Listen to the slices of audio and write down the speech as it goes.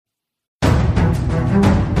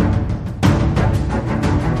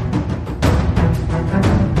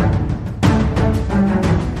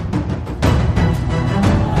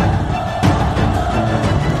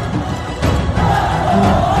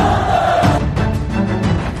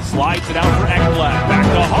Slides it out for Ekblad. Back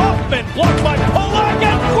to Hoffman. Blocked by Polak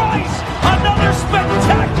and Price. Another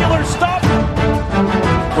spectacular stop.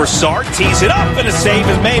 Broussard tees it up, and a save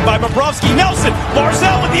is made by Bobrovsky. Nelson.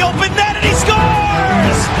 Barzal with the open net, and he scores!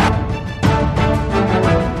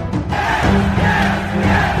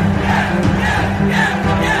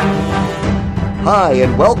 Hi,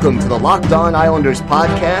 and welcome to the Locked On Islanders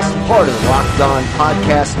podcast, part of the Locked On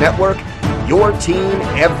Podcast Network, your team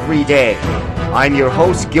every day. I'm your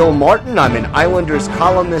host, Gil Martin. I'm an Islanders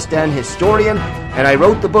columnist and historian, and I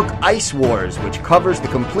wrote the book Ice Wars, which covers the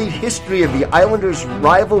complete history of the Islanders'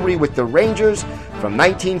 rivalry with the Rangers from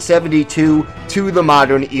 1972 to the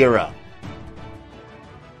modern era.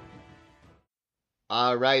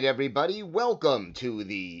 All right, everybody, welcome to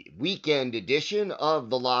the weekend edition of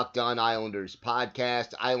the Locked On Islanders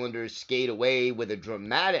podcast. Islanders skate away with a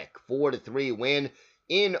dramatic 4-3 win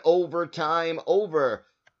in overtime over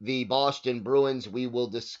the Boston Bruins. We will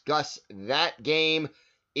discuss that game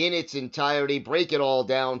in its entirety, break it all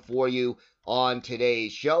down for you on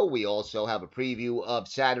today's show. We also have a preview of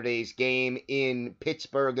Saturday's game in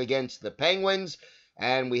Pittsburgh against the Penguins,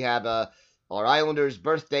 and we have our Islanders'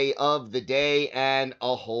 birthday of the day, and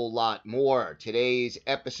a whole lot more. Today's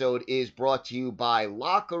episode is brought to you by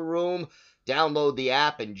Locker Room. Download the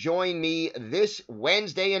app and join me this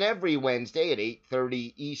Wednesday and every Wednesday at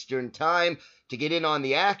 8:30 Eastern Time to get in on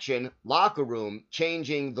the action. Locker Room,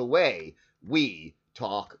 changing the way we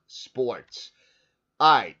talk sports.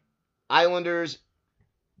 All right, Islanders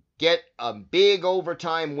get a big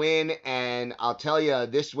overtime win, and I'll tell you,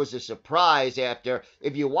 this was a surprise after,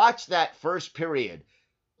 if you watch that first period,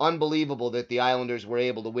 unbelievable that the Islanders were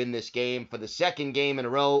able to win this game for the second game in a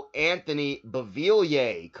row. Anthony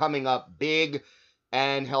Beauvillier coming up big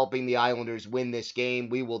and helping the Islanders win this game.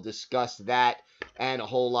 We will discuss that and a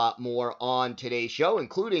whole lot more on today's show,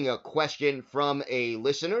 including a question from a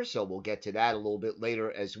listener, so we'll get to that a little bit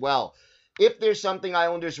later as well. If there's something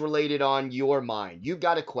Islanders related on your mind, you've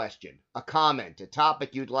got a question, a comment, a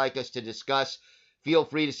topic you'd like us to discuss, feel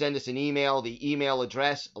free to send us an email. The email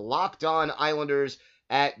address,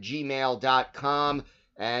 lockedonislanders@gmail.com.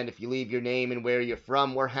 And if you leave your name and where you're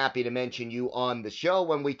from, we're happy to mention you on the show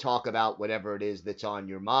when we talk about whatever it is that's on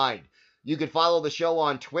your mind. You can follow the show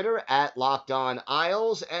on Twitter at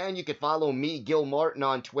LockedOnIsles, and you can follow me, Gil Martin,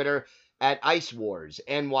 on Twitter at Ice Wars,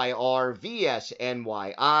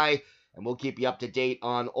 NYRVSNYI. And we'll keep you up to date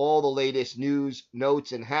on all the latest news,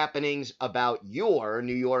 notes, and happenings about your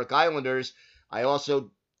New York Islanders. I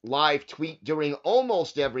also live tweet during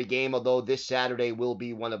almost every game, although this Saturday will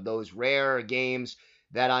be one of those rare games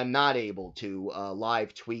that I'm not able to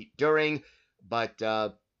live tweet during. But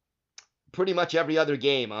pretty much every other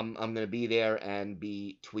game, I'm going to be there and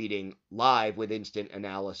be tweeting live with instant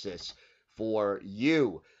analysis for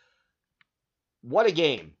you. What a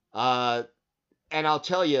game. And I'll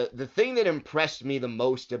tell you, the thing that impressed me the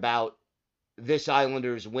most about this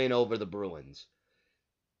Islanders win over the Bruins,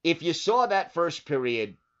 if you saw that first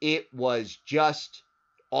period, it was just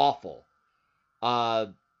awful.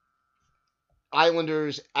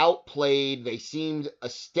 Islanders outplayed. They seemed a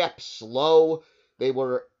step slow. They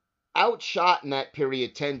were outshot in that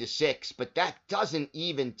period 10-6, but that doesn't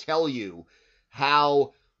even tell you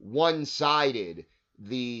how one-sided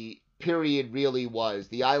the period really was.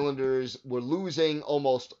 The Islanders were losing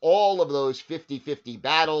almost all of those 50-50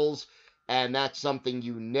 battles, and that's something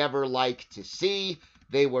you never like to see.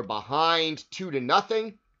 They were behind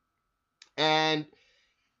 2-0 and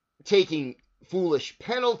taking foolish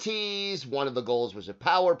penalties. One of the goals was a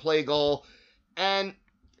power play goal, and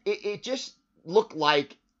it just looked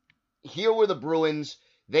like here were the Bruins.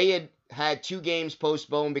 They had 2 games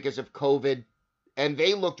postponed because of COVID, and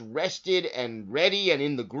they looked rested and ready and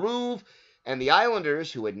in the groove. And the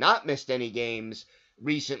Islanders, who had not missed any games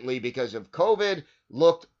recently because of COVID,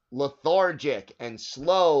 looked lethargic and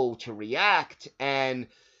slow to react. And,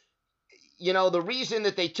 you know, the reason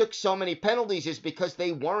that they took so many penalties is because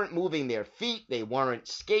they weren't moving their feet. They weren't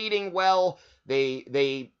skating well.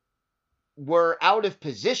 They were out of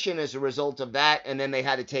position as a result of that, and then they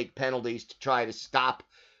had to take penalties to try to stop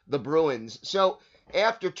the Bruins. So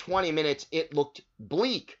after 20 minutes, it looked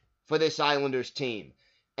bleak for this Islanders team.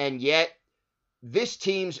 And yet, this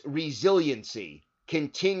team's resiliency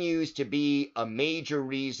continues to be a major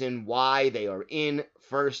reason why they are in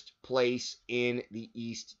first place in the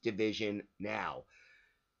East Division now.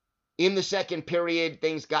 In the second period,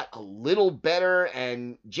 things got a little better,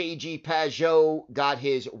 and J.G. Pageau got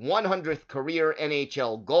his 100th career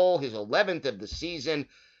NHL goal, his 11th of the season.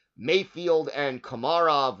 Mayfield and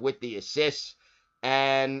Komarov with the assists.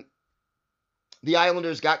 And the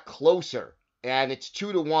Islanders got closer, and it's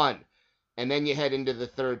 2-1. and then you head into the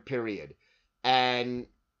third period, and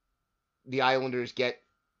the Islanders get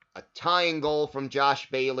a tying goal from Josh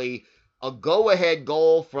Bailey, a go-ahead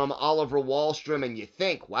goal from Oliver Wahlstrom, and you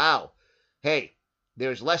think, wow, hey,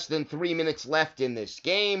 there's less than 3 minutes left in this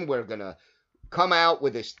game. We're going to come out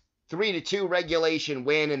with this 3-2 regulation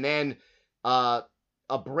win, and then a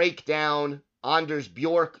breakdown. Anders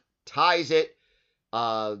Bjork ties it,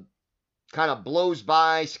 kind of blows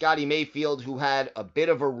by Scotty Mayfield, who had a bit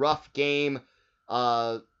of a rough game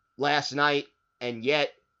last night, and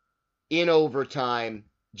yet in overtime,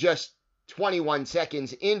 just 21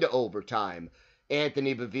 seconds into overtime,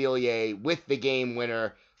 Anthony Beauvillier with the game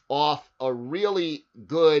winner off a really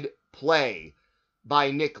good play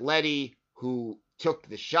by Nick Leddy, who took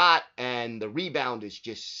the shot, and the rebound is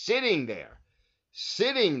just sitting there.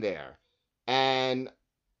 And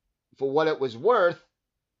for what it was worth,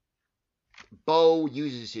 Bo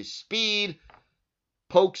uses his speed,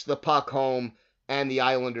 pokes the puck home, and the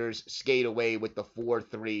Islanders skate away with the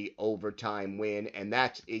 4-3 overtime win, and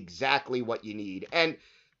that's exactly what you need. And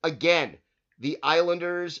again, the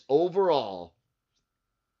Islanders overall,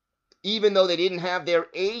 even though they didn't have their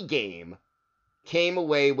A game, came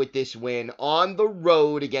away with this win on the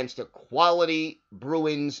road against a quality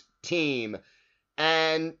Bruins team.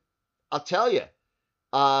 And I'll tell you,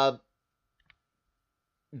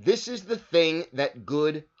 this is the thing that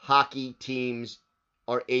good hockey teams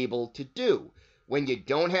are able to do. When you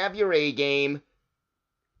don't have your A game,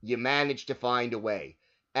 you manage to find a way.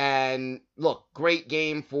 And look, great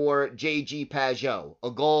game for J.G. Pageau.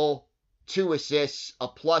 A goal, 2 assists, a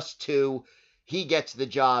 +2. He gets the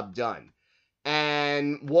job done.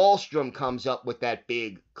 And Wahlstrom comes up with that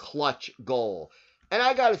big clutch goal. And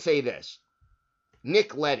I got to say this.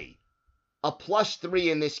 Nick Leddy, a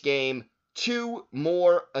 +3 in this game, 2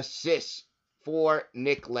 more assists for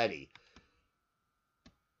Nick Leddy.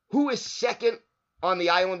 Who is second on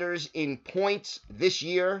the Islanders in points this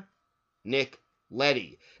year? Nick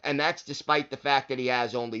Leddy. And that's despite the fact that he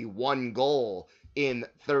has only 1 goal in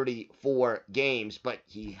 34 games, but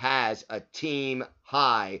he has a team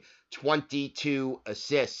high 22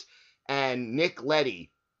 assists. And Nick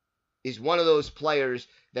Leddy is one of those players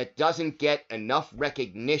that doesn't get enough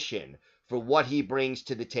recognition for what he brings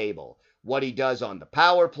to the table. What he does on the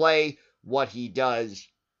power play, what he does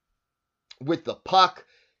with the puck.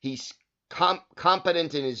 He's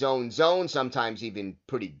competent in his own zone, sometimes even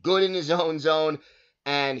pretty good in his own zone,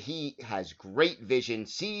 and he has great vision,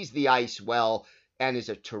 sees the ice well, and is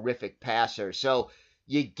a terrific passer. So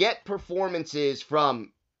you get performances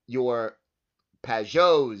from your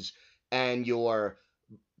Pageaus and your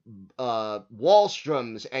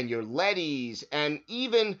Wahlstroms and your Leddys, and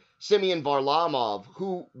even Semyon Varlamov,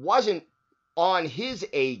 who wasn't on his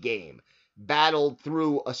A game, battled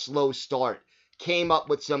through a slow start, came up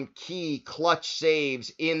with some key clutch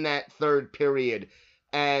saves in that third period,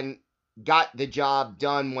 and got the job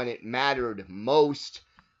done when it mattered most.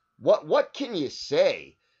 What can you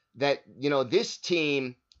say? That, this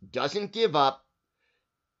team doesn't give up,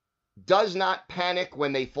 does not panic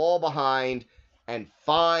when they fall behind, and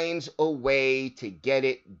finds a way to get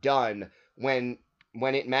it done when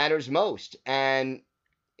it matters most. And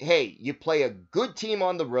hey, you play a good team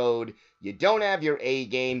on the road, you don't have your A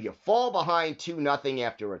game, you fall behind 2-0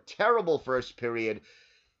 after a terrible first period,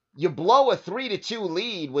 you blow a 3-2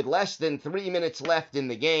 lead with less than 3 minutes left in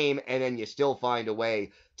the game, and then you still find a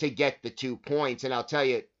way to get the 2 points. And I'll tell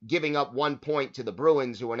you, giving up 1 point to the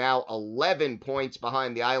Bruins, who are now 11 points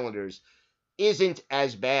behind the Islanders, isn't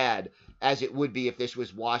as bad as it would be if this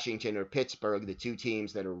was Washington or Pittsburgh, the 2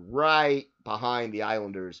 teams that are right behind the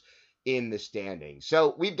Islanders in the standings.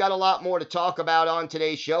 So we've got a lot more to talk about on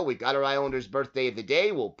today's show. We've got our Islanders birthday of the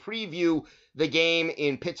day. We'll preview the game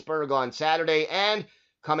in Pittsburgh on Saturday, and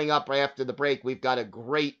coming up right after the break, we've got a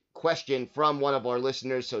great question from one of our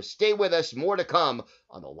listeners, so stay with us. More to come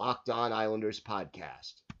on the Locked On Islanders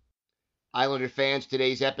podcast. Islander fans,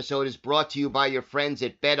 today's episode is brought to you by your friends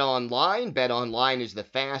at BetOnline. BetOnline is the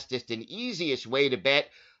fastest and easiest way to bet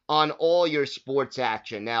on all your sports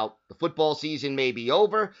action. Now, the football season may be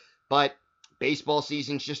over, but baseball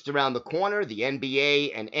season's just around the corner. The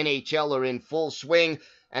NBA and NHL are in full swing.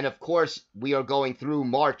 And of course, we are going through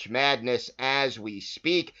March Madness as we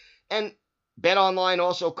speak. And BetOnline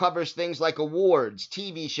also covers things like awards,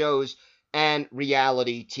 TV shows, and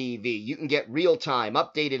reality TV. You can get real-time,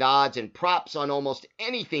 updated odds and props on almost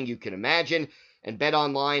anything you can imagine. And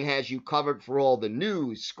BetOnline has you covered for all the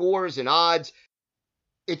news, scores, and odds.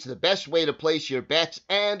 It's the best way to place your bets,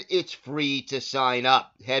 and it's free to sign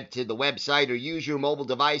up. Head to the website or use your mobile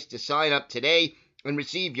device to sign up today. and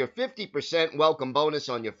receive your 50% welcome bonus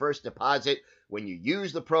on your first deposit when you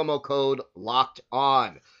use the promo code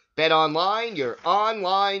LOCKEDON. BetOnline, your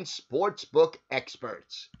online sportsbook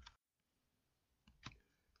experts.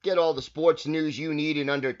 Get all the sports news you need in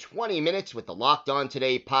under 20 minutes with the Locked On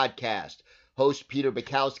Today podcast. Host Peter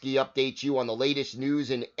Bukowski updates you on the latest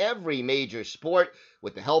news in every major sport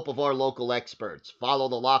with the help of our local experts. Follow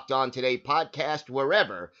the Locked On Today podcast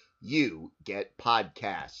wherever you get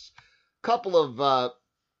podcasts. Couple of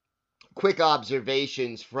quick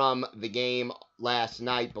observations from the game last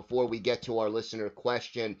night before we get to our listener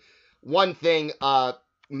question. One thing,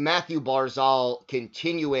 Matthew Barzal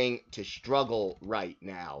continuing to struggle right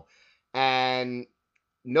now. And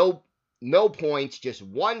no points, just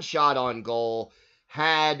one shot on goal.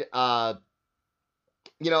 Had, again,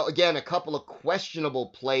 a couple of questionable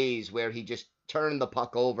plays where he just turned the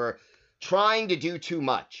puck over, trying to do too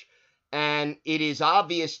much. And it is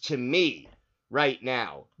obvious to me right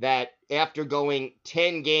now that after going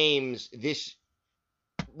 10 games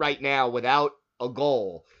right now without a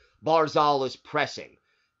goal, Barzal is pressing.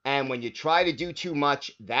 And when you try to do too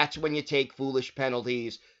much, that's when you take foolish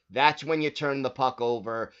penalties. That's when you turn the puck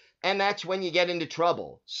over. And that's when you get into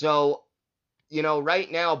trouble. So,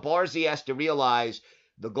 right now, Barzy has to realize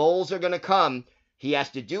the goals are going to come. He has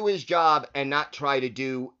to do his job and not try to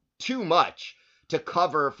do too much to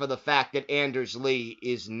cover for the fact that Anders Lee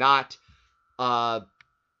is not one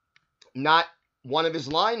of his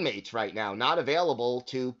line mates right now, not available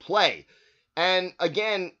to play. And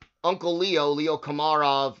again, Uncle Leo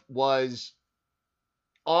Komarov, was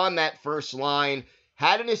on that first line,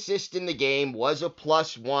 had an assist in the game, was a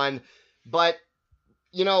 +1. But,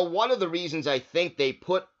 one of the reasons I think they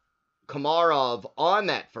put Komarov on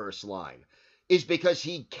that first line is because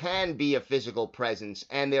he can be a physical presence.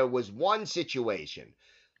 And there was one situation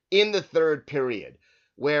in the third period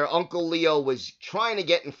where Uncle Leo was trying to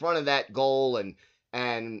get in front of that goal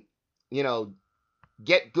and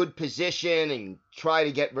get good position and try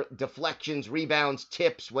to get deflections, rebounds,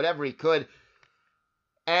 tips, whatever he could.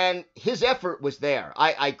 And his effort was there.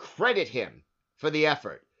 I credit him for the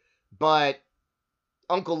effort. But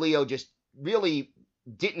Uncle Leo just really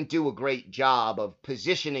didn't do a great job of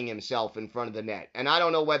positioning himself in front of the net. And I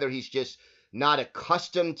don't know whether he's just not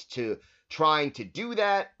accustomed to trying to do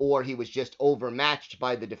that or he was just overmatched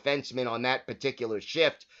by the defenseman on that particular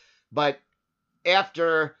shift. But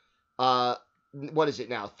after,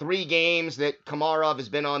 3 games that Komarov has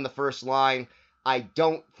been on the first line, I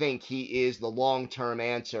don't think he is the long-term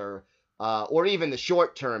answer or even the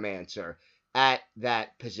short-term answer at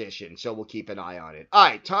that position. So we'll keep an eye on it. All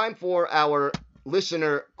right, time for our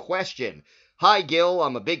listener question. Hi, Gil.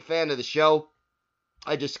 I'm a big fan of the show.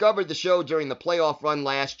 I discovered the show during the playoff run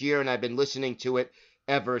last year, and I've been listening to it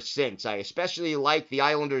ever since. I especially like the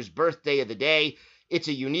Islanders' birthday of the day. It's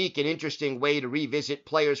a unique and interesting way to revisit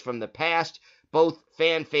players from the past, both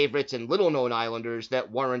fan favorites and little-known Islanders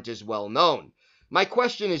that weren't as well known. My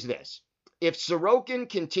question is this. If Sorokin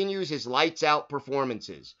continues his lights-out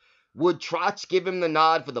performances, would Trotz give him the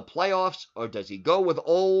nod for the playoffs, or does he go with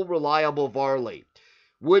old, reliable Varley?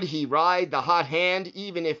 Would he ride the hot hand,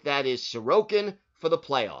 even if that is Sorokin, for the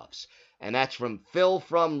playoffs? And that's from Phil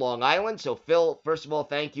from Long Island. So, Phil, first of all,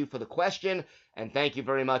 thank you for the question, and thank you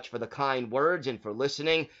very much for the kind words and for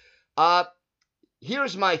listening.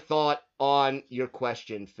 Here's my thought on your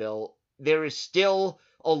question, Phil. There is still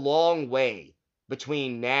a long way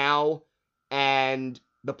between now and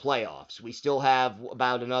the playoffs. We still have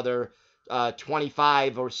about another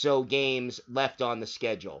 25 or so games left on the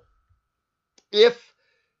schedule. If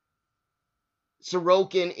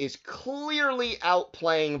Sorokin is clearly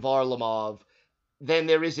outplaying Varlamov, then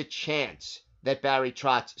there is a chance that Barry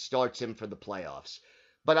Trotz starts him for the playoffs.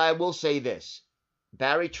 But I will say this.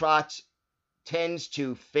 Barry Trotz tends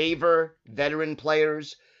to favor veteran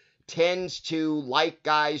players, tends to like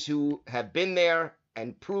guys who have been there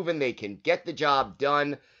and proven they can get the job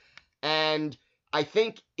done. And I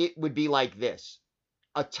think it would be like this.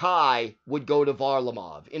 A tie would go to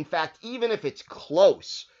Varlamov. In fact, even if it's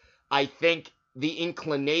close, I think the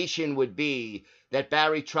inclination would be that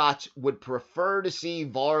Barry Trotz would prefer to see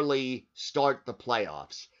Varley start the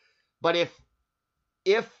playoffs. But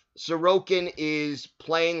if Sorokin is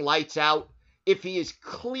playing lights out, if he is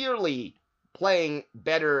clearly playing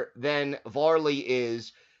better than Varley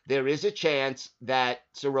is, there is a chance that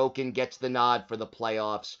Sorokin gets the nod for the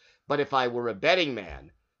playoffs. But if I were a betting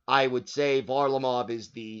man, I would say Varlamov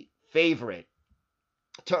is the favorite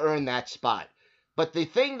to earn that spot. But the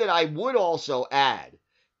thing that I would also add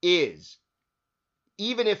is,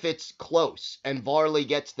 even if it's close and Varley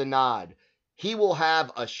gets the nod, he will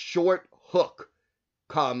have a short hook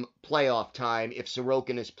come playoff time if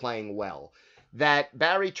Sorokin is playing well. That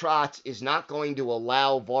Barry Trotz is not going to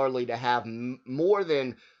allow Varley to have more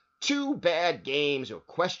than 2 bad games or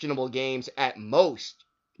questionable games at most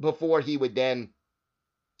before he would then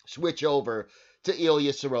switch over to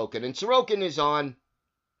Ilya Sorokin. And Sorokin is on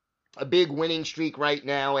a big winning streak right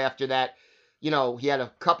now after that. You know, he had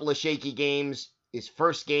a couple of shaky games. His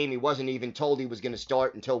first game, he wasn't even told he was going to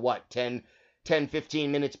start until, 10,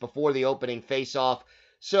 15 minutes before the opening face-off.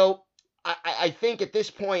 So I think at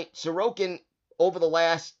this point, Sorokin, over the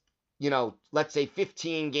last, let's say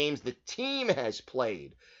 15 games the team has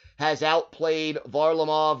played, has outplayed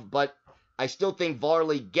Varlamov, but I still think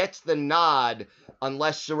Varley gets the nod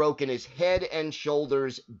unless Sorokin is head and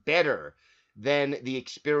shoulders better than the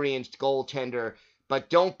experienced goaltender. But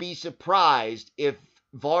don't be surprised if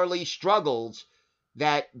Varley struggles,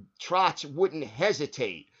 that Trotz wouldn't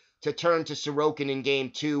hesitate to turn to Sorokin in Game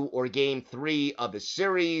 2 or Game 3 of a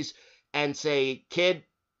series and say, kid,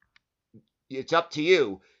 it's up to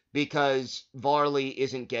you, because Varley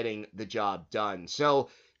isn't getting the job done. So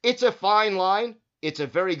it's a fine line. It's a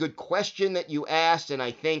very good question that you asked, and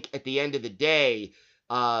I think at the end of the day,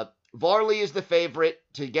 Varley is the favorite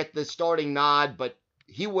to get the starting nod, but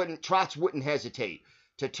Trotz wouldn't hesitate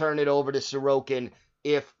to turn it over to Sorokin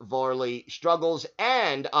if Varley struggles.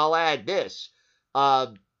 And I'll add this,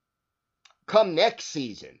 come next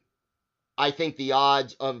season, I think the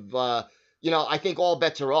odds of, I think all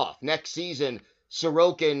bets are off. Next season,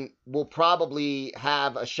 Sorokin will probably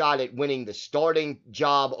have a shot at winning the starting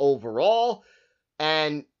job overall.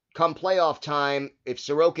 And come playoff time, if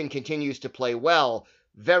Sorokin continues to play well,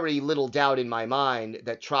 very little doubt in my mind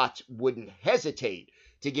that Trotz wouldn't hesitate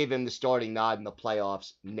to give him the starting nod in the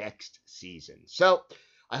playoffs next season. So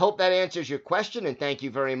I hope that answers your question, and thank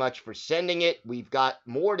you very much for sending it. We've got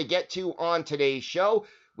more to get to on today's show.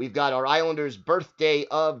 We've got our Islanders birthday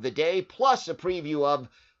of the day, plus a preview of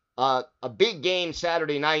a big game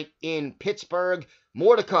Saturday night in Pittsburgh.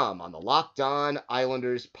 More to come on the Locked On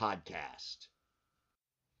Islanders podcast.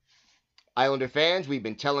 Islander fans, we've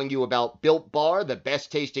been telling you about Built Bar, the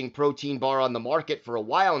best tasting protein bar on the market for a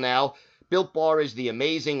while now. Built Bar is the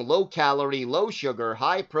amazing low-calorie, low-sugar,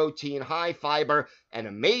 high-protein, high-fiber, and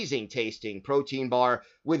amazing-tasting protein bar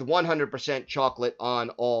with 100% chocolate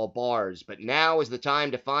on all bars. But now is the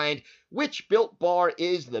time to find which Built Bar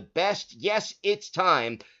is the best. Yes, it's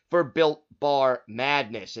time for Built Bar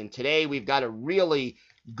Madness. And today we've got a really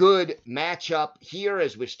good matchup here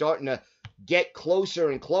as we're starting to get closer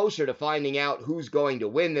and closer to finding out who's going to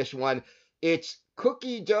win this one. It's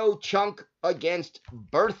Cookie Dough Chunk against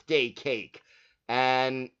Birthday Cake.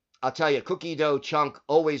 And I'll tell you, Cookie Dough Chunk,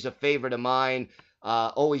 always a favorite of mine.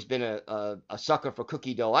 Always been a sucker for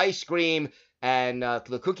cookie dough ice cream. And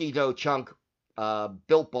the Cookie Dough Chunk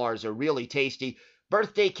Built Bars are really tasty.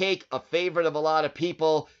 Birthday Cake, a favorite of a lot of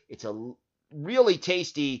people. It's a really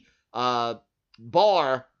tasty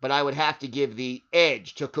bar, but I would have to give the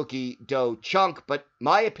edge to Cookie Dough Chunk. But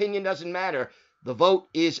my opinion doesn't matter. The vote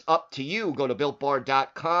is up to you. Go to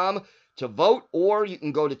BuiltBar.com to vote, or you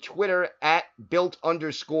can go to Twitter at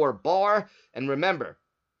 @Built_bar. And remember,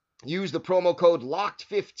 use the promo code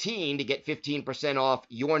LOCKED15 to get 15% off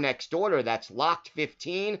your next order. That's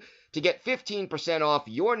LOCKED15 to get 15% off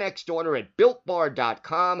your next order at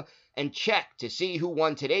BuiltBar.com, and check to see who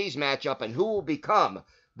won today's matchup and who will become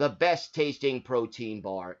the best tasting protein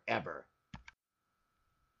bar ever.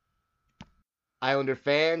 Islander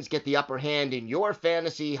fans, get the upper hand in your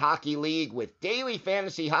fantasy hockey league with daily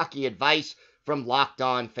fantasy hockey advice from Locked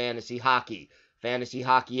On Fantasy Hockey. Fantasy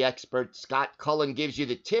hockey expert Scott Cullen gives you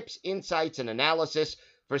the tips, insights, and analysis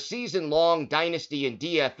for season-long Dynasty and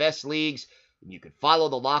DFS leagues. You can follow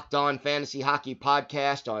the Locked On Fantasy Hockey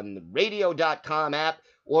podcast on the radio.com app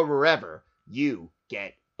or wherever you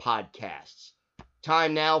get podcasts.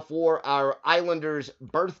 Time now for our Islanders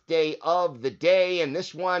birthday of the day, and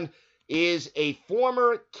this one is a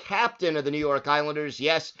former captain of the New York Islanders.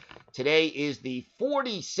 Yes, today is the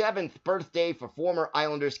 47th birthday for former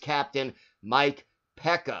Islanders captain Mike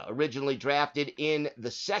Peca, originally drafted in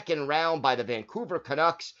the second round by the Vancouver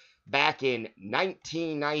Canucks back in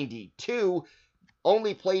 1992.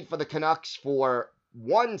 Only played for the Canucks for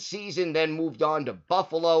one season, then moved on to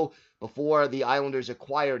Buffalo before the Islanders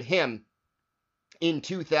acquired him in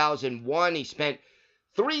 2001. He spent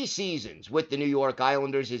 3 seasons with the New York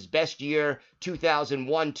Islanders. His best year,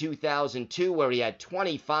 2001-2002, where he had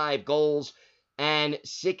 25 goals and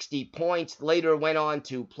 60 points. Later went on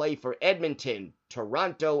to play for Edmonton,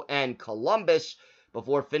 Toronto, and Columbus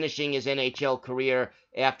before finishing his NHL career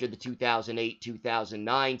after the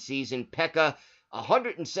 2008-2009 season. Peca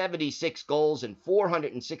 176 goals and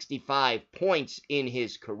 465 points in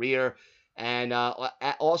his career, and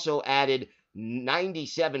also added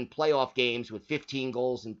 97 playoff games with 15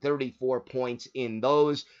 goals and 34 points in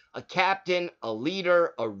those. A captain, a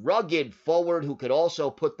leader, a rugged forward who could also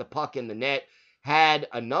put the puck in the net, had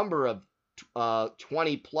a number of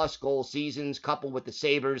 20-plus goal seasons, coupled with the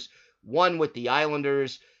Sabres, one with the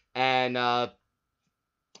Islanders, and,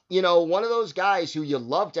 one of those guys who you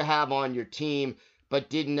love to have on your team, but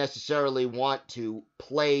didn't necessarily want to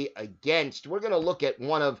play against. We're going to look at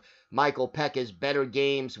one of Michael Peca's better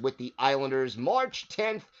games with the Islanders. March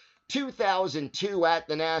 10th, 2002 at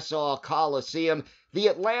the Nassau Coliseum. The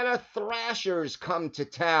Atlanta Thrashers come to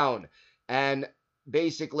town. And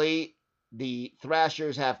basically, the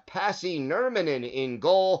Thrashers have Pasi Nurminen in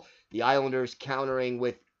goal. The Islanders countering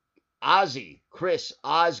with Chris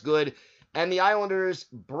Osgood. And the Islanders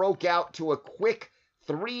broke out to a quick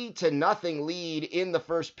 3-0 lead in the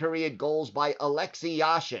first period. Goals by Alexei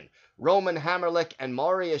Yashin, Roman Hamrlik, and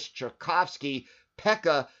Mariusz Czerkawski.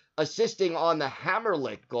 Pekka assisting on the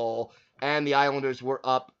Hamrlik goal, and the Islanders were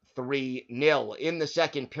up 3-0. In the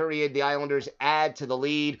second period, the Islanders add to the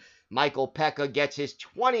lead. Michael Pekka gets his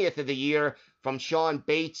 20th of the year from Sean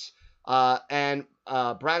Bates and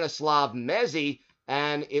Branislav Mezzi,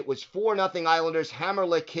 and it was 4-0 Islanders.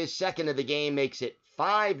 Hamrlik, his second of the game, makes it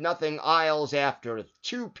 5-0 Isles after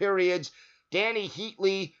 2 periods. Danny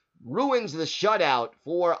Heatley ruins the shutout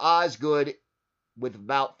for Osgood with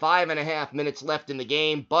about 5.5 minutes left in the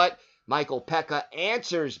game, but Michael Pekka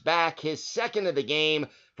answers back his second of the game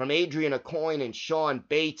from Adrian Aucoin and Sean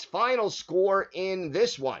Bates. Final score in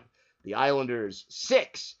this one, the Islanders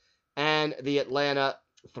 6 and the Atlanta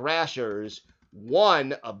Thrashers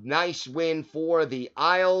 1. A nice win for the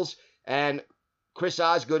Isles, and Chris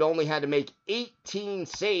Osgood only had to make 18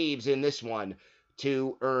 saves in this one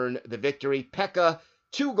to earn the victory. Pekka,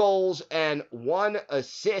 2 goals and 1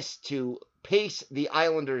 assist to pace the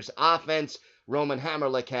Islanders' offense. Roman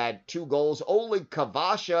Hamrlik had 2 goals. Oleg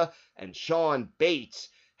Kavasha and Sean Bates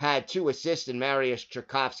had 2 assists, and Mariusz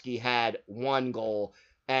Czerkawski had 1 goal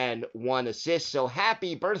and 1 assist. So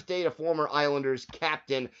happy birthday to former Islanders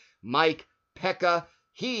captain Mike Pekka.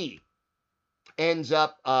 He ends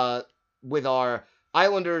up with our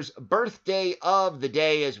Islanders birthday of the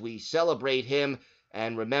day as we celebrate him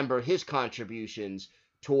and remember his contributions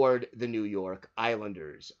toward the New York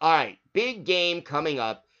Islanders. All right, big game coming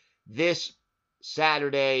up this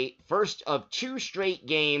Saturday. First of 2 straight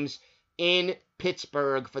games in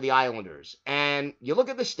Pittsburgh for the Islanders. And you look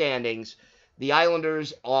at the standings, the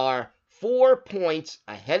Islanders are 4 points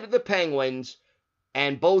ahead of the Penguins,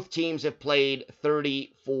 and both teams have played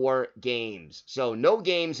 34 games. So no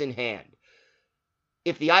games in hand.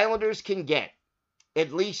 If the Islanders can get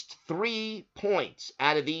at least 3 points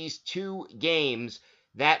out of these 2 games,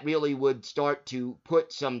 that really would start to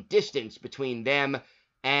put some distance between them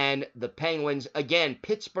and the Penguins. Again,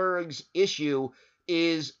 Pittsburgh's issue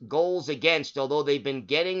is goals against, although they've been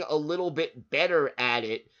getting a little bit better at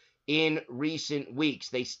it in recent weeks.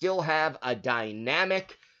 They still have a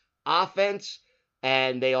dynamic offense,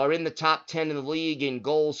 and they are in the top 10 in the league in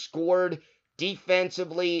goals scored.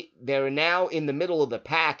 Defensively, they're now in the middle of the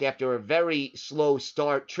pack after a very slow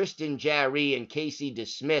start. Tristan Jarry and Casey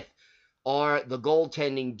DeSmith are the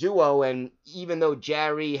goaltending duo, and even though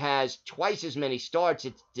Jarry has twice as many starts,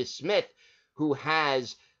 it's DeSmith who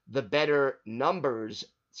has the better numbers.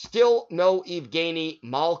 Still no Evgeny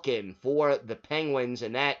Malkin for the Penguins,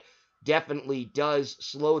 and that definitely does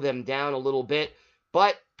slow them down a little bit.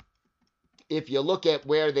 But if you look at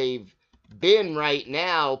where they've been right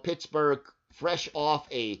now, Pittsburgh fresh off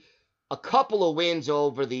a couple of wins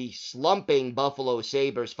over the slumping Buffalo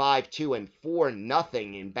Sabres, 5-2 and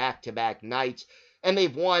 4-0 in back-to-back nights. And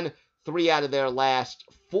they've won 3 out of their last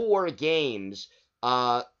 4 games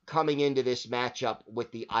coming into this matchup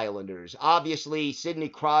with the Islanders. Obviously, Sidney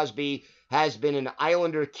Crosby has been an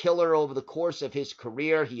Islander killer over the course of his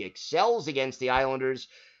career. He excels against the Islanders,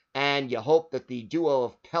 and you hope that the duo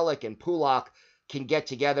of Pelech and Pulock can get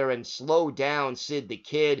together and slow down Sid the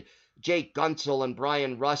Kid. Jake Guentzel and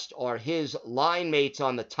Brian Rust are his line mates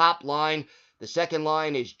on the top line. The second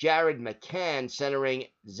line is Jared McCann centering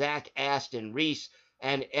Zach Aston Reese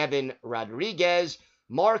and Evan Rodriguez.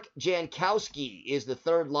 Mark Jankowski is the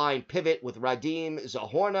third line pivot with Radim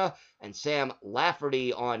Zahorna and Sam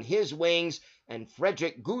Lafferty on his wings. And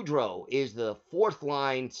Frederick Goudreau is the fourth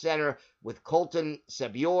line center with Colton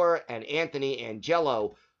Sabior and Anthony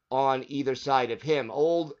Angelo on either side of him.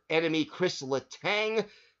 Old enemy Chris Letang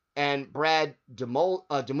and Brad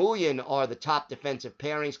Demoulian are the top defensive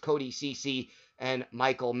pairings. Cody Ceci and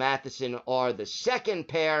Michael Matheson are the second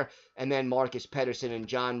pair, and then Marcus Pettersson and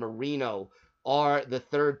John Marino are the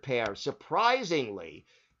third pair. Surprisingly,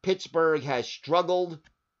 Pittsburgh has struggled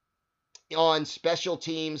on special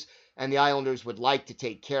teams, and the Islanders would like to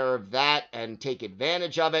take care of that and take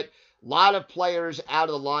advantage of it. A lot of players out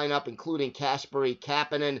of the lineup, including Kasperi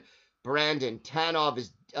Kapanen. Brandon Tanev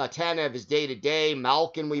is day-to-day.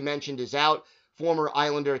 Malkin, we mentioned, is out. Former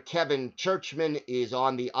Islander Kevin Churchman is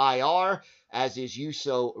on the IR, as is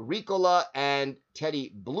Juuso Riikola, and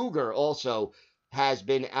Teddy Bluger also has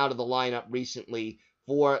been out of the lineup recently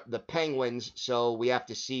for the Penguins, so we have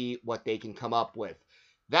to see what they can come up with.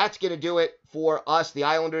 That's going to do it for us, the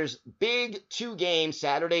Islanders. Big 2 games,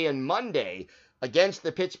 Saturday and Monday, against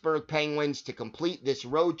the Pittsburgh Penguins to complete this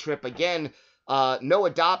road trip. Again, Noah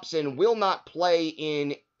Dobson will not play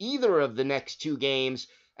in either of the next 2 games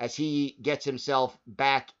as he gets himself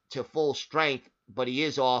back to full strength, but he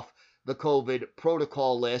is off the COVID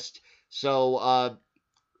protocol list. So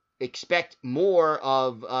expect more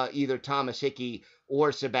of either Thomas Hickey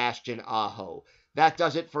or Sebastian Aho. That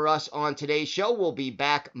does it for us on today's show. We'll be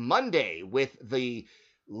back Monday with the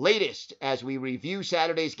latest as we review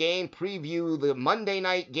Saturday's game, preview the Monday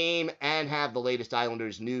night game, and have the latest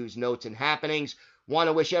Islanders news, notes, and happenings. Want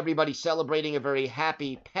to wish everybody celebrating a very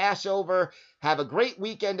happy Passover. Have a great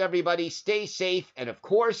weekend, everybody. Stay safe, and of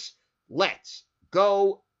course, let's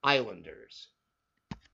go Islanders.